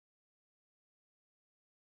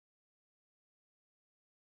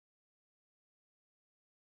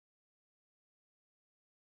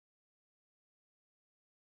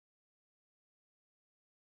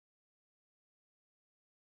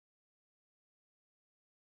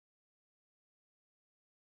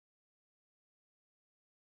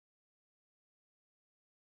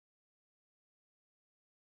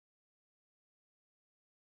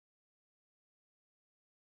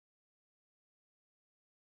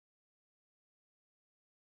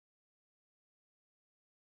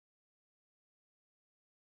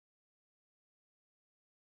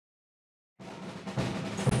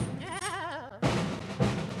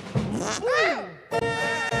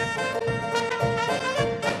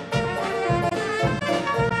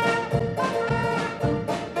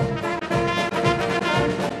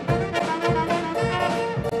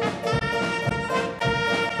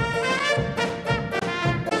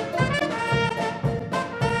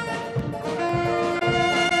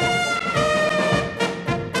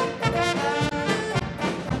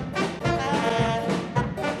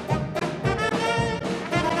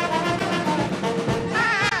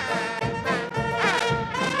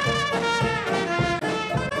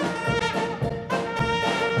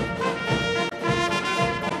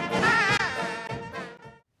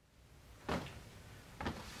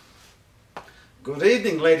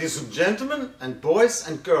evening, ladies and gentlemen, and boys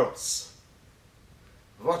and girls.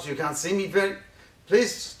 What, you can't see me very...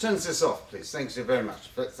 Please turn this off, please. Thank you very much.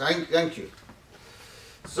 Thank you.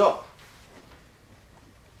 So,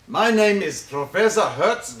 my name is Professor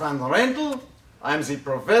Hurtz van Rentl. I'm the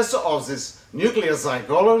professor of this nuclear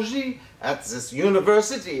psychology at this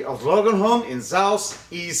University of Rotherham in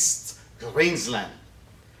southeast Queensland.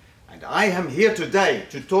 And I am here today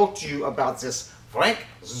to talk to you about this Frank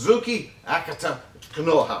Suzuki Actor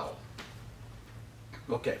Knowhow.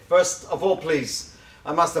 Okay, first of all, please,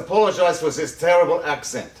 I must apologize for this terrible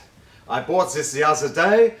accent. I bought this the other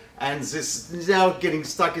day and this is now getting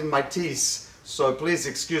stuck in my teeth, so please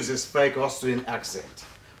excuse this fake Austrian accent.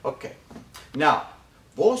 Okay, now,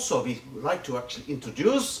 also we would like to actually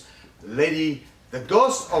introduce the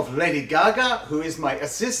ghost of Lady Gaga, who is my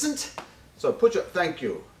assistant. So thank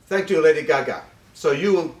you, Lady Gaga. So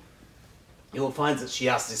you will find that she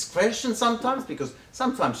asks this question sometimes, because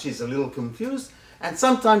sometimes she's a little confused, and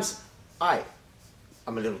sometimes I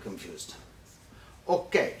am a little confused.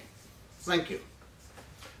 Okay, thank you.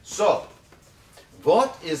 So,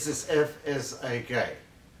 what is this FSAK?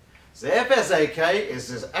 The FSAK is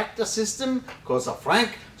this actor system called the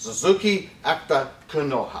Frank Suzuki Actor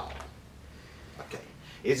Knowhow. Okay,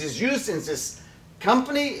 it is used in this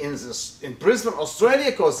company in Brisbane,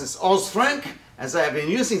 Australia, called this Ozfrank, as I have been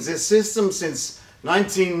using this system since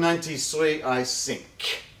 1993, I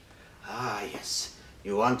think. Ah, yes.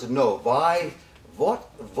 You want to know why,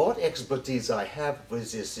 what expertise I have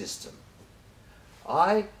with this system.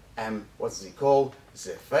 I am what's they call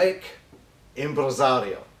the fake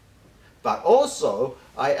impresario. But also,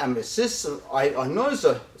 I am a sister, I know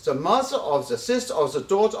the mother of the sister of the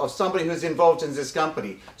daughter of somebody who's involved in this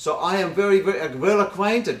company. So I am very, very well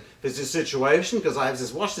acquainted with this situation, because I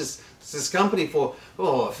have watched this company for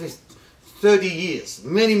 30 years,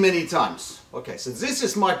 many, many times. Okay, so this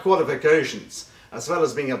is my qualifications. As well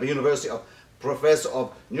as being a university professor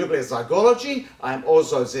of nuclear psychology, I am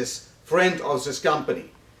also this friend of this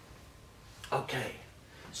company. Okay.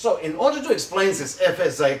 So, in order to explain this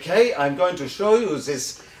FSAK, I'm going to show you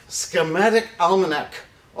this schematic almanac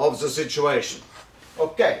of the situation.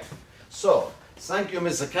 Okay, so, thank you,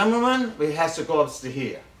 Mr. Cameraman. We have to go up to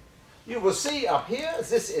here. You will see up here,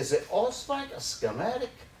 this is an Ozfrank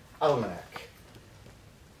schematic almanac.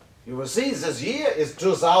 You will see this year is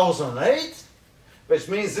 2008, which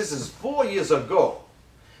means this is 4 years ago.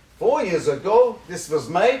 4 years ago, this was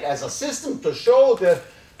made as a system to show the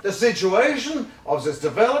situation of this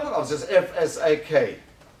development of this FSAK.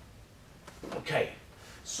 Okay,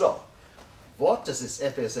 so what does this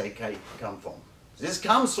FSAK come from? This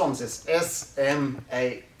comes from this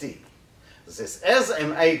SMAT. This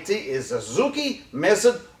SMAT is the Suzuki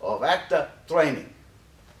method of actor training.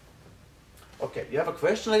 Okay, you have a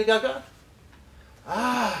question, Lady Gaga?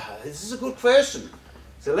 Ah, this is a good question.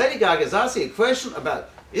 So Lady Gaga is asking a question about,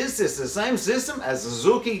 is this the same system as the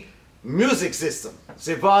Suzuki music system,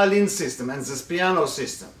 the violin system and this piano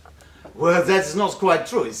system? Well, that's not quite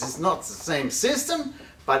true. It's not the same system,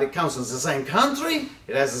 but it comes from the same country,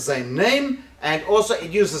 it has the same name, and also it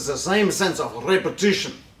uses the same sense of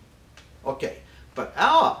repetition. Okay, but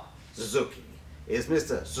our Suzuki is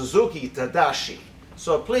Mr. Suzuki Tadashi.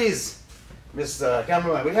 So please, Mr.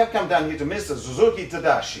 Cameraman, we have come down here to Mr. Suzuki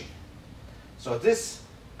Tadashi. So this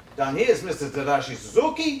down here is Mr. Tadashi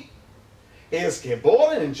Suzuki. He is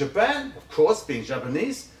born in Japan, of course, being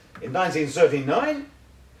Japanese, in 1939,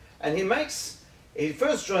 and he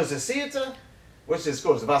first joins the theatre, which is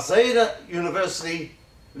called Waseda University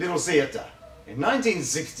Little Theatre, in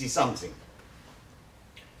 1960-something.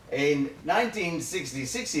 In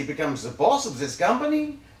 1966, he becomes the boss of this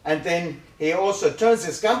company, and then he also turns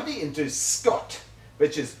this company into SCOT,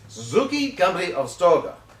 which is Suzuki Company of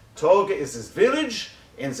Toga. Toga is this village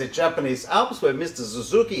in the Japanese Alps where Mr.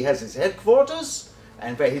 Suzuki has his headquarters,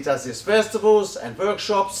 and where he does his festivals and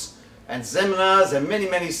workshops and seminars and many,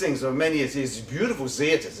 many things. So many of these beautiful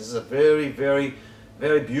theatres. This is a very, very,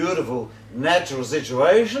 very beautiful natural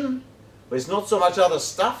situation. But it's not so much other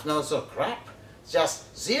stuff, not so crap. It's just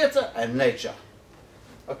theatre and nature.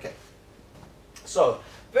 Okay. So,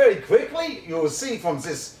 very quickly, you will see from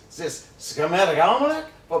this schematic almanac,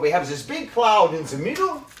 but we have this big cloud in the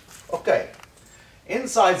middle. Okay.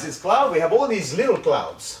 Inside this cloud, we have all these little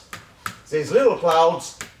clouds. These little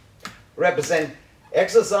clouds represent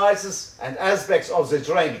exercises and aspects of the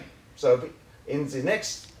training. So in the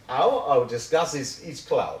next hour, I will discuss each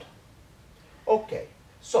cloud. Okay,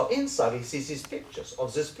 so inside we see these pictures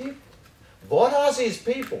of these people. What are these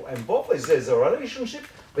people, and what is the relationship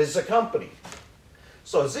with the company?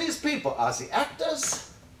 So these people are the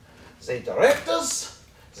actors, the directors,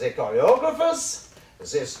 the choreographers,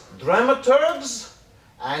 this dramaturgs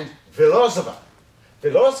and philosopher.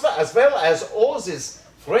 Philosopher as well as all these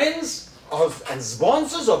friends of, and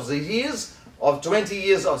sponsors of the years of 20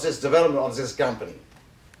 years of this development of this company.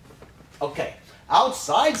 Okay,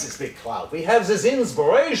 outside this big cloud we have this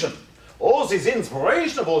inspiration, all this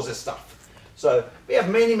inspiration of all this stuff. So we have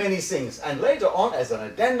many, many things, and later on as an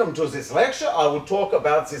addendum to this lecture I will talk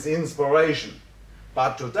about this inspiration.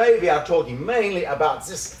 But today we are talking mainly about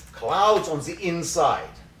this clouds on the inside.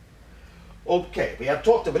 Okay, we have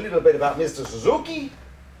talked a little bit about Mr. Suzuki.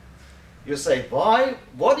 You say, why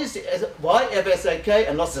FSAK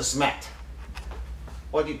and not the SMAT?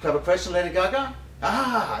 What, you have a question, Lady Gaga?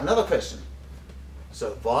 Ah, another question.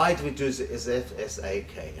 So why do we do the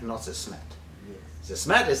FSAK and not the SMAT? Yes. The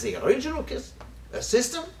SMAT is the original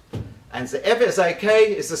system, and the FSAK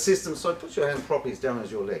is the system. So put your hand properly down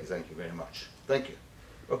as your legs. Thank you very much. Thank you.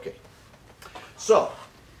 Okay. So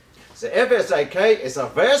the FSAK is a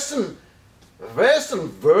Western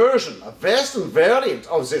version, a Western variant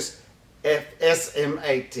of this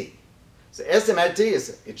SMAT. The SMAT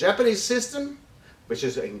is a Japanese system, which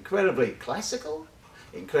is incredibly classical,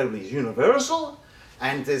 incredibly universal,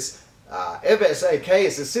 and this FSAK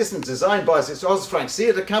is a system designed by this Ozfrank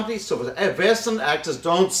theater company, so that Western actors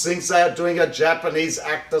don't think they are doing a Japanese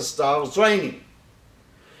actor style training.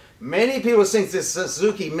 Many people think this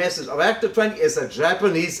Suzuki method of actor training is a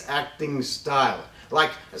Japanese acting style,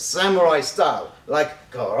 like a samurai style,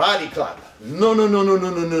 like karate club. No, no, no, no,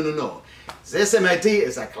 no, no, no, no, no. This MAT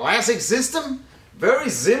is a classic system, very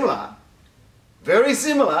similar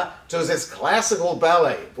to this classical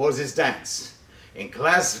ballet, for this dance. In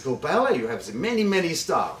classical ballet you have many, many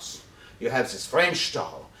styles. You have this French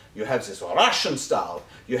style, you have this Russian style,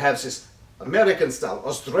 you have this American style,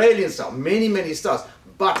 Australian style, many, many styles.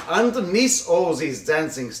 But underneath all these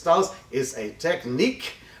dancing styles is a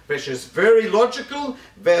technique which is very logical,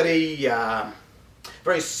 very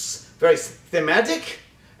thematic,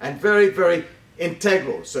 and very, very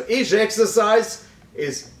integral. So each exercise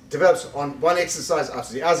is develops on one exercise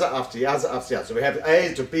after the other, after the other, after the other. So we have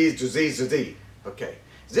A to B to Z to D. Okay.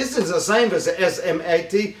 This is the same as the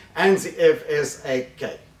SMAT and the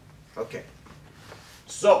FSAK. Okay.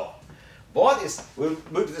 So, what is, we'll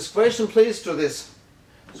move to this question please, to this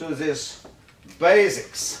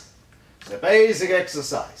basics. The basic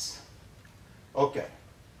exercise. Okay.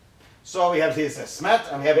 So we have this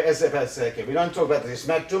SMAT and we have FSAK. We don't talk about the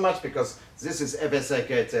SMAT too much because this is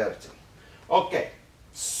FSAK territory. Okay.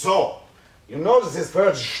 So, you notice this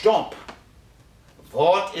word stomp.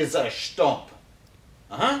 What is a stomp?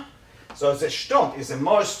 So the stomp is the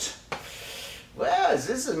most, well, this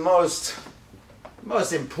is the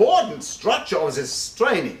most important structure of this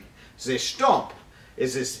training. The stomp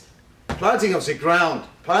is this planting of the ground,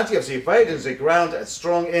 planting of the weight in the ground at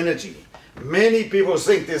strong energy. Many people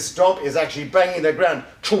think this stomp is actually banging the ground.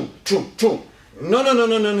 Chum, chum, chum. No, no, no,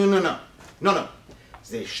 no, no, no, no, no. No, no.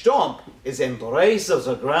 The stomp is embrace of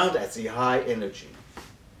the ground at the high energy.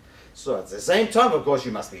 So at the same time, of course,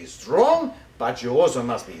 you must be strong, but you also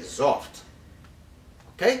must be soft.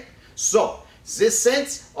 Okay? So, this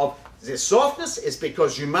sense of the softness is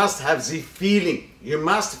because you must have the feeling. You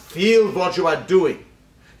must feel what you are doing.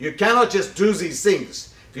 You cannot just do these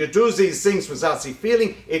things. If you do these things without the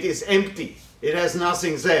feeling, it is empty. It has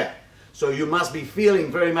nothing there. So you must be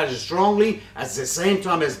feeling very much strongly at the same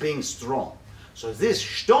time as being strong. So this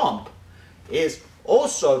stomp is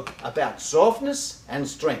also about softness and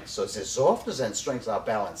strength. So the softness and strength are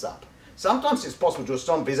balanced up. Sometimes it's possible to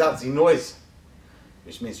stomp without the noise,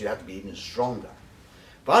 which means you have to be even stronger.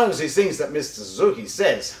 One of the things that Mr. Suzuki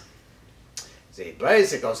says, the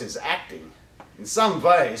basic of his acting, in some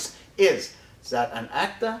ways, is that an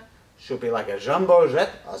actor should be like a jumbo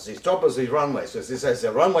jet at the top of the runway. So this says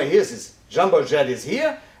the runway here, this jumbo jet is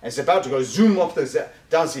here, and it's about to go zoom off the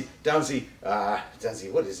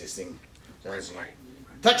what is this thing?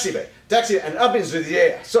 Taxiway, and up into the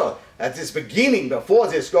air. So at this beginning, before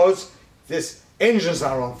this goes, these engines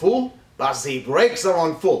are on full, but the brakes are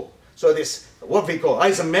on full. So this, what we call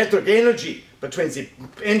isometric energy between the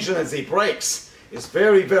engine and the brakes is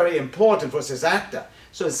very, very important for this actor.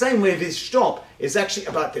 So the same way this stomp is actually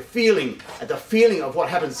about the feeling, and the feeling of what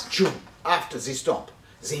happens after the stomp.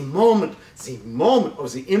 The moment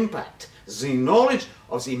of the impact, the knowledge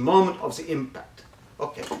of the moment of the impact.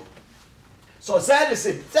 Okay. So that is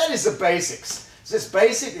the basics. This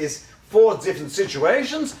basic is 4 different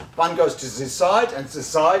situations. One goes to the side and the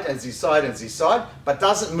side and the side and the side, but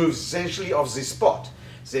doesn't move essentially off the spot.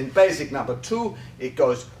 Then basic number 2, it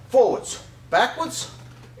goes forwards, backwards,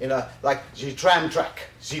 in a, like the tram track.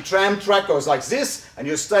 The tram track goes like this, and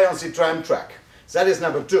you stay on the tram track. That is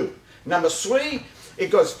number 2. Number 3 It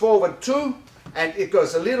goes forward 2, and it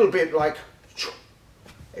goes a little bit like,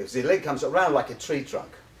 as the leg comes around like a tree trunk.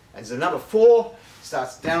 And the number 4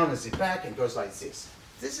 starts down as the back and goes like this.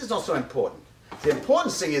 This is not so important. The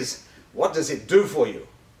important thing is, what does it do for you?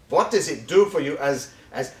 What does it do for you as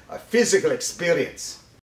a physical experience?